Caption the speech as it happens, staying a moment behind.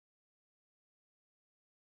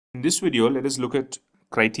In this video, let us look at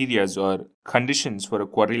criteria or conditions for a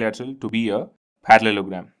quadrilateral to be a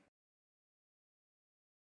parallelogram.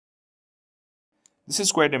 This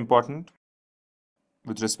is quite important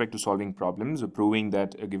with respect to solving problems or proving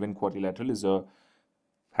that a given quadrilateral is a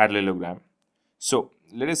parallelogram. So,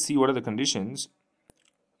 let us see what are the conditions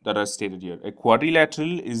that are stated here. A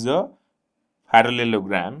quadrilateral is a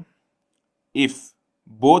parallelogram if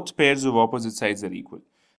both pairs of opposite sides are equal.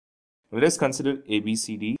 Let us consider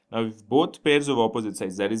ABCD. Now, if both pairs of opposite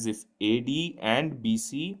sides, that is, if AD and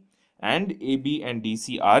BC and AB and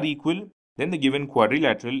DC are equal, then the given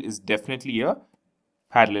quadrilateral is definitely a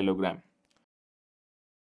parallelogram.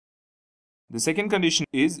 The second condition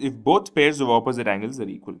is if both pairs of opposite angles are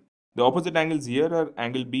equal. The opposite angles here are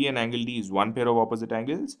angle B and angle D is one pair of opposite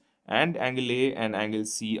angles, and angle A and angle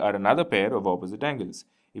C are another pair of opposite angles.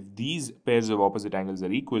 If these pairs of opposite angles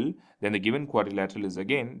are equal, then the given quadrilateral is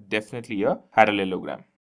again definitely a parallelogram.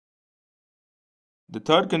 The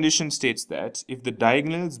third condition states that if the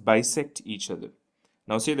diagonals bisect each other.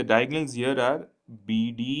 Now say the diagonals here are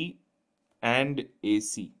BD and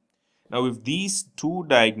AC. Now if these two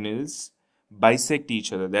diagonals bisect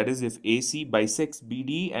each other, that is if AC bisects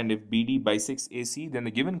BD and if BD bisects AC, then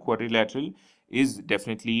the given quadrilateral is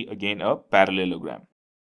definitely again a parallelogram.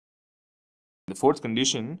 The fourth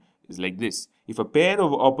condition is like this: if a pair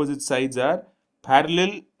of opposite sides are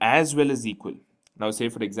parallel as well as equal. Now say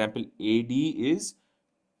for example AD is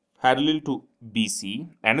parallel to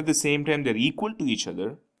BC and at the same time they are equal to each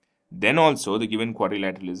other, then also the given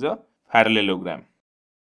quadrilateral is a parallelogram.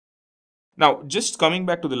 Now just coming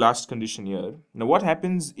back to the last condition here. Now what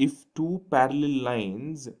happens if two parallel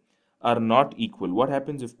lines are not equal? What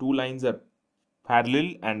happens if two lines are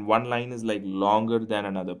parallel and one line is like longer than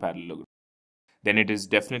another parallelogram? Then it is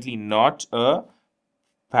definitely not a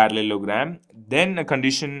parallelogram. Then a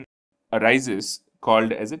condition arises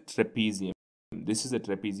called as a trapezium. This is a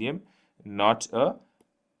trapezium, not a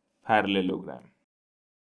parallelogram.